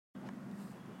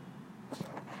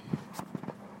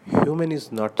Human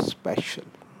is not special.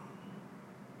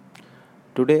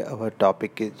 Today, our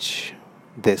topic is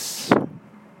this.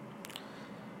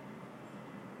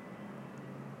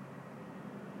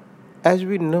 As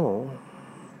we know,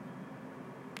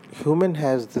 human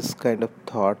has this kind of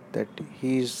thought that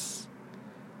he is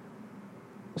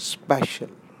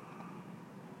special.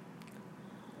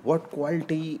 What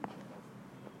quality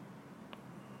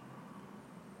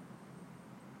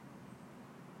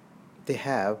they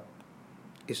have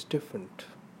is different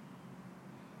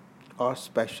or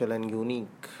special and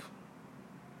unique.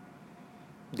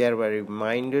 They are a very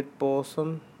minded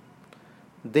person.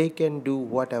 They can do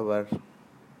whatever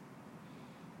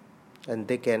and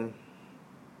they can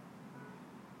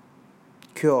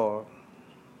cure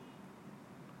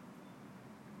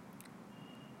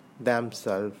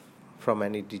themselves from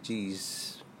any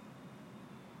disease.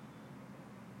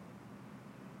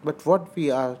 But what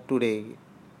we are today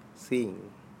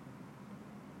seeing,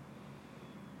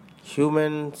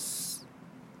 humans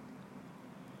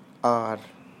are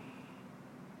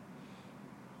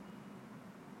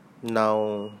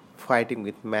now fighting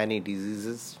with many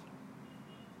diseases.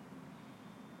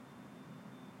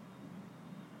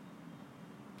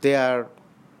 They are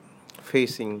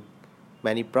facing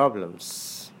many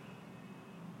problems.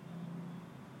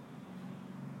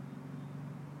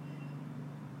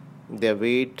 Their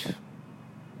weight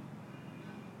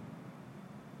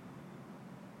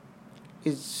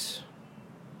is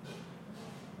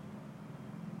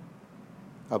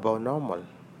above normal.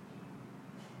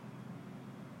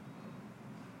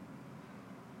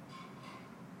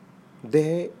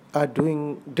 They are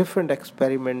doing different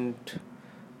experiment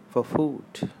for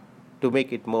food to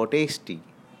make it more tasty.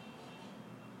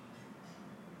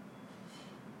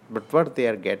 But what they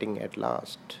are getting at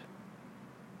last?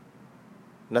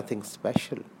 Nothing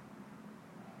special.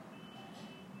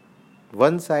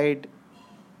 One side,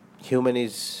 human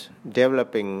is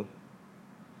developing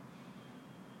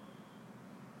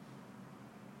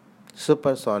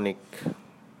supersonic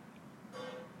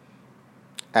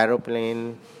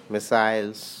aeroplane,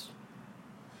 missiles,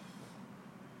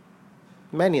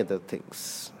 many other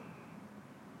things.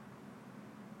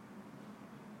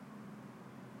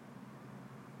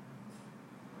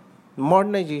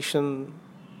 Modernization,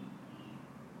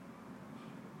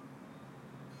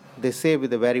 they say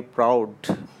with a very proud,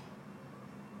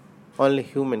 only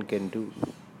human can do.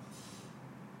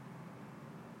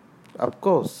 Of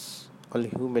course, only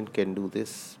human can do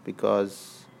this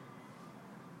because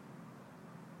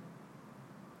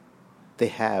they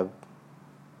have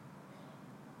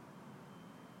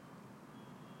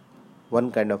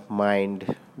one kind of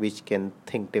mind which can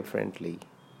think differently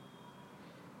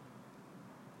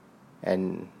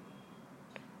and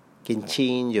can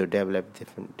change or develop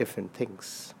different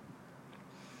things.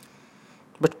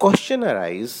 But question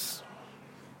arises,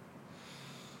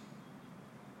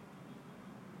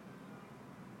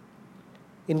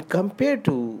 in compared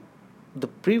to the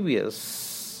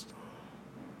previous,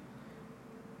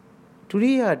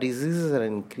 today our diseases are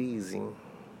increasing.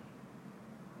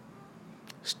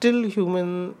 Still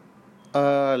humans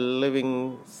are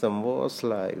living some worse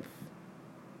life.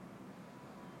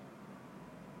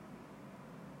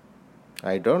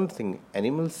 I don't think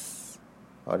animals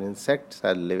or insects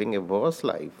are living a worse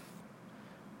life.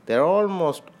 They're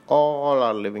almost all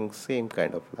are living same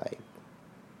kind of life.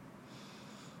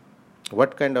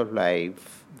 What kind of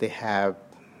life they have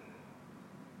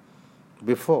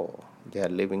before, they are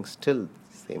living still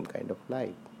same kind of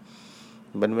life.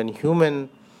 But when human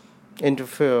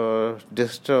interfere,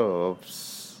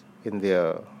 disturbs in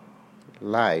their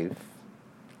life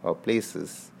or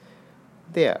places,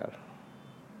 they are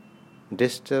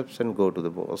disturbs and go to the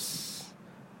worse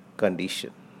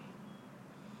condition.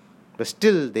 But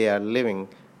still they are living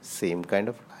same kind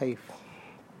of life.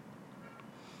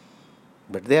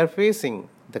 But they are facing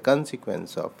the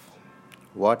consequence of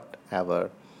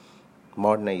whatever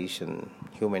modernization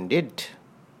human did.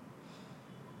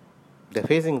 They are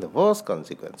facing the worst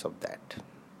consequence of that,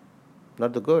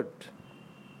 not the good.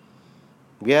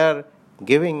 We are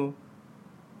giving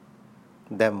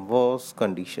them worse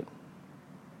condition.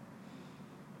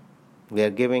 We are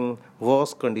giving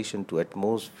worse condition to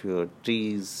atmosphere,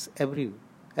 trees,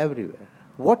 everywhere.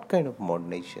 What kind of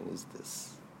modernization is this?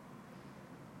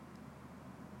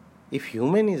 If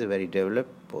human is a very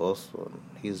developed person,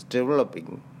 he is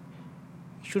developing,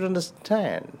 he should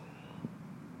understand.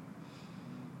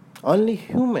 Only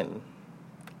human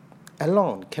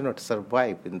alone cannot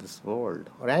survive in this world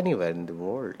or anywhere in the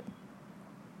world.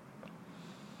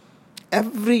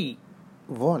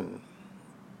 Everyone,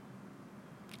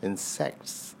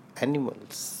 insects,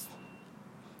 animals,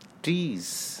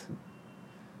 trees,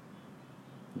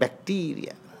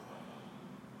 bacteria,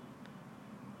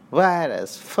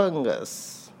 virus,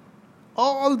 fungus.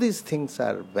 All these things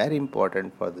are very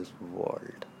important for this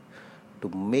world to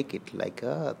make it like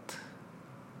Earth.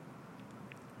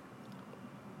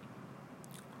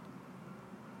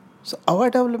 So our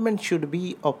development should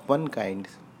be of one kind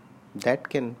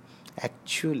that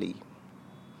actually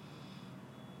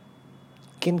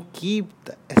can keep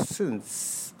the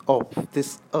essence of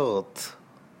this earth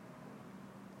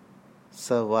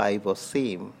survive or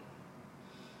same,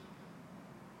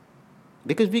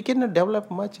 because we cannot develop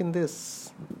much in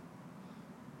this.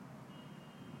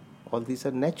 All these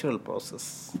are natural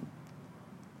process.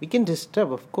 We can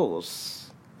disturb, of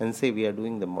course, and say we are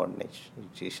doing the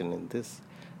modernization in this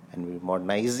and we're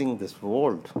modernizing this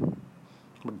world,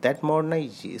 but that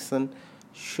modernization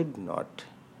should not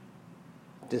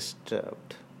disturb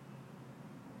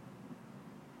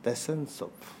the essence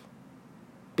of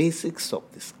basics of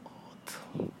this earth.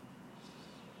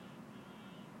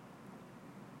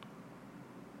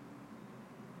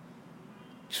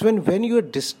 So when you are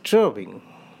disturbing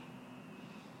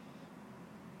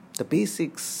the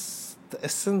basics, the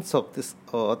essence of this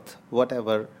earth,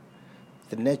 whatever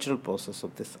the natural process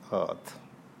of this earth,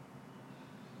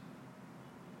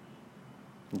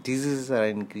 diseases are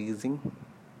increasing.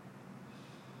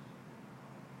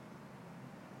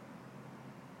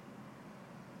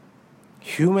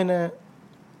 Humans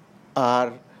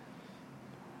are,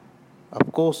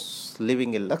 of course,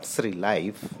 living a luxury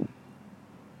life,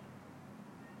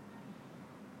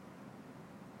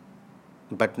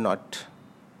 but not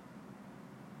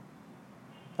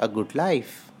a good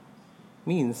life.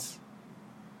 Means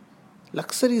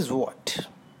luxury is what?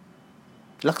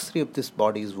 Luxury of this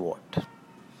body is what?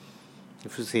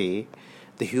 If you say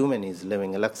the human is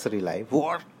living a luxury life,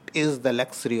 what is the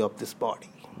luxury of this body?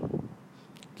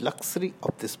 Luxury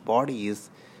of this body is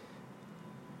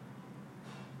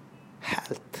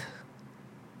health.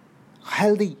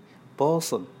 Healthy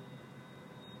person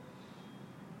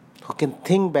who can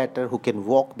think better, who can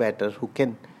walk better, who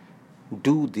can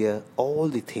do all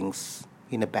the things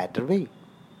in a better way.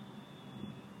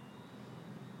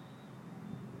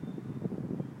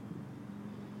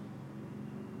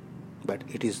 But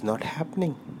it is not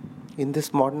happening in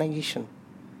this modernization.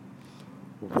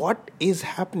 What is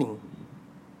happening?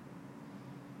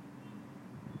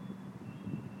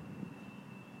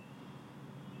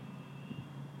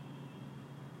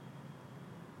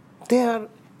 There are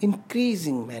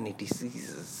increasing many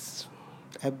diseases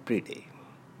every day,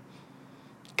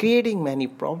 creating many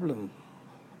problems.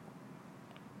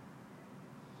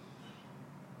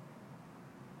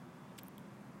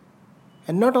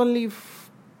 And not only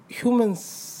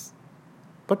humans,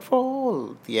 but for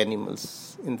all the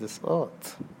animals in this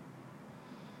earth.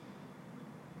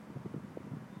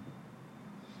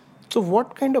 So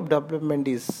what kind of development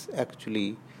is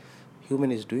actually human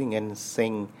is doing and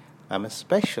saying, I'm a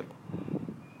special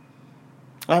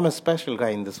guy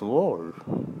in this world?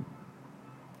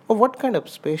 Or what kind of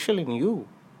special in you?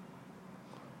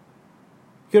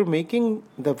 You're making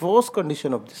the worst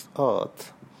condition of this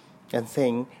earth and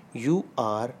saying you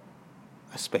are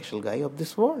a special guy of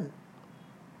this world.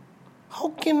 How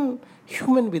can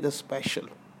human be the special?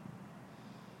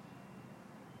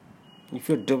 If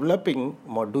you're developing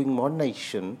or doing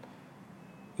modernization,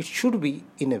 it should be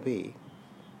in a way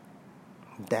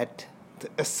that the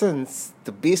essence,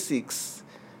 the basics,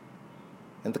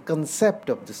 and the concept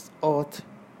of this earth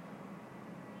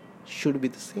should be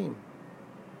the same.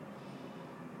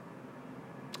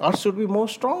 Earth should be more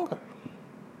stronger.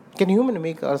 Can human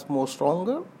make us more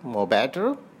stronger, more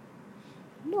better?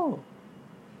 No.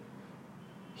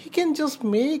 He can just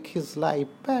make his life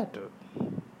better.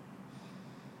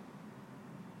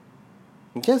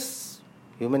 Yes,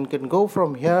 human can go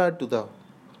from here to the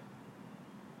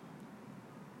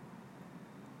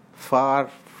far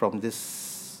from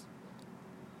this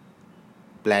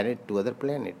planet to other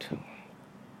planet.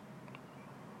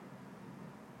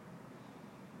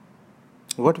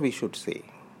 What we should say?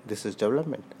 This is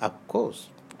development. Of course,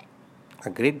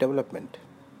 a great development.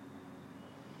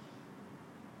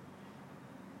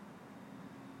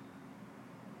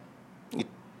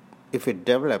 If it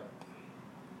develop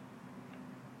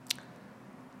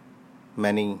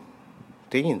many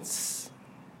trains,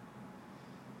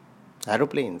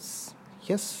 aeroplanes,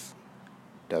 yes,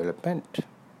 development.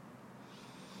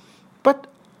 But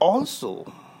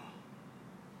also,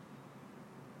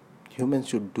 humans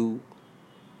should do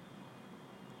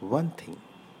one thing.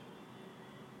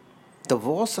 The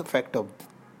worst effect of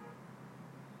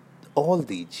all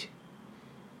these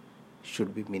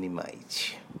should be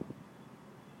minimized.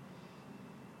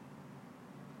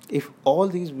 If all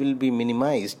these will be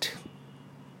minimized,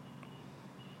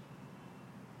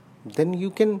 then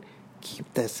you can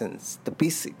keep the essence, the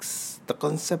basics, the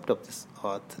concept of this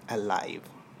earth alive.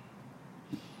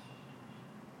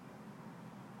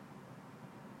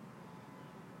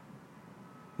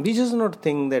 We just not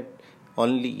think that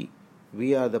only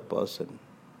we are the person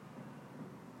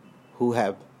who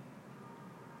have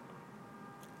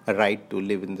a right to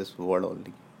live in this world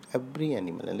only. Every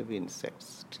animal, every insect,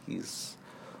 trees,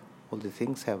 all the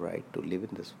things have right to live in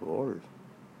this world.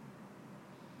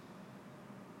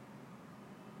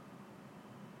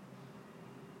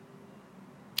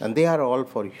 And they are all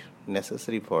for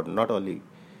necessary for not only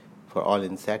for all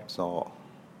insects or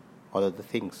all other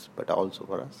things, but also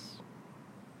for us.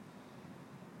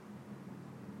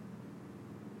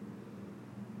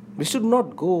 We should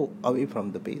not go away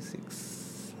from the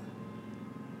basics.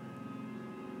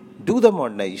 Do the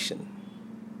modernization.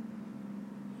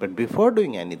 But before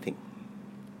doing anything,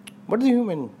 what is a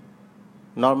human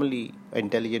normally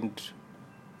intelligent?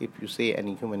 If you say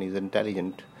any human is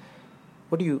intelligent,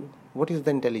 what is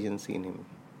the intelligence in him?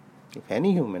 If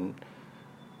any human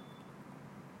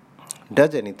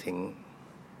does anything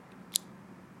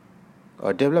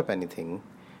or develop anything,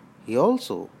 he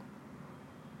also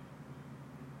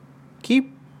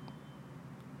keep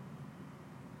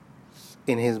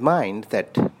in his mind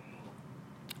that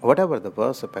whatever the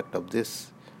worst effect of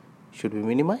this should be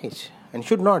minimized and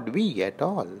should not be at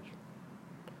all.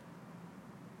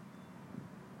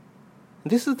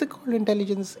 This is the called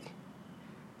intelligence.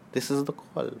 This is the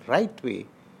called right way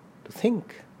to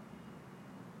think.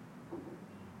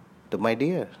 To my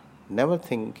dear, never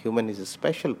think human is a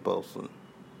special person.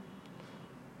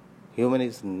 Human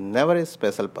is never a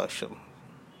special person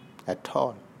at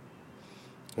all.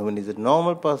 Human is a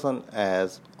normal person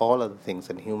as all other things,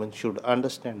 and human should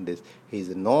understand this. He is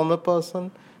a normal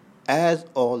person as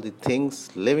all the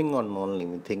things, living or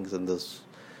non-living things in this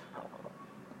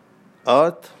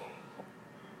earth.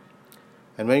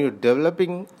 And when you're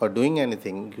developing or doing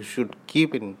anything, you should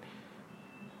keep in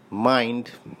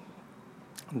mind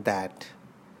that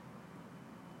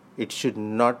it should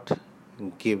not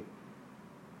give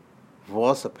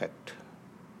worse effect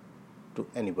to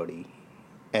anybody,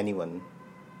 anyone.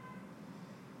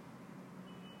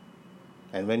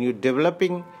 And when you're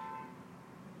developing,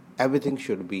 everything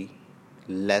should be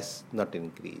less, not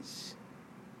increase.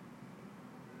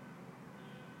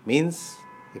 Means,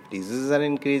 if diseases are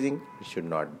increasing, it should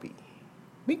not be.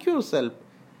 Make yourself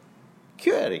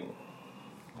curing.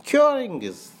 Curing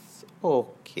is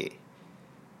okay.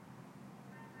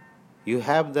 You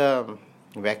have the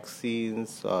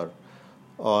vaccines or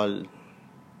all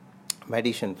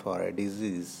medicine for a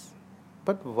disease.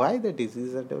 But why the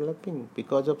diseases are developing?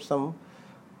 Because of some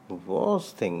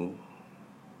worse thing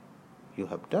you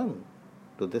have done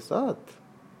to this earth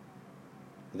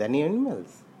with any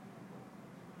animals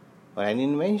or any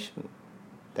invention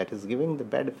that is giving the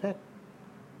bad effect.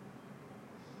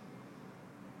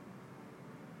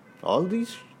 All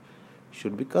these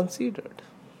should be considered,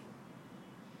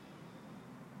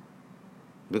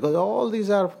 because all these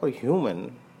are for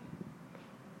human.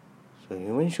 So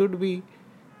human should be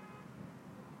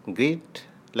great,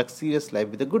 luxurious life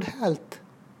with a good health.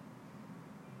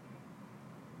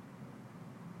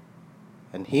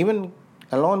 And human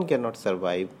alone cannot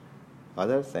survive.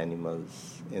 Others,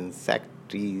 animals, insect,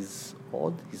 trees,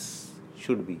 all these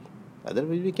should be.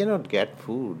 Otherwise we cannot get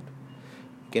food.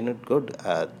 We cannot go to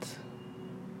earth.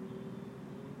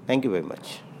 Thank you very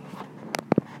much.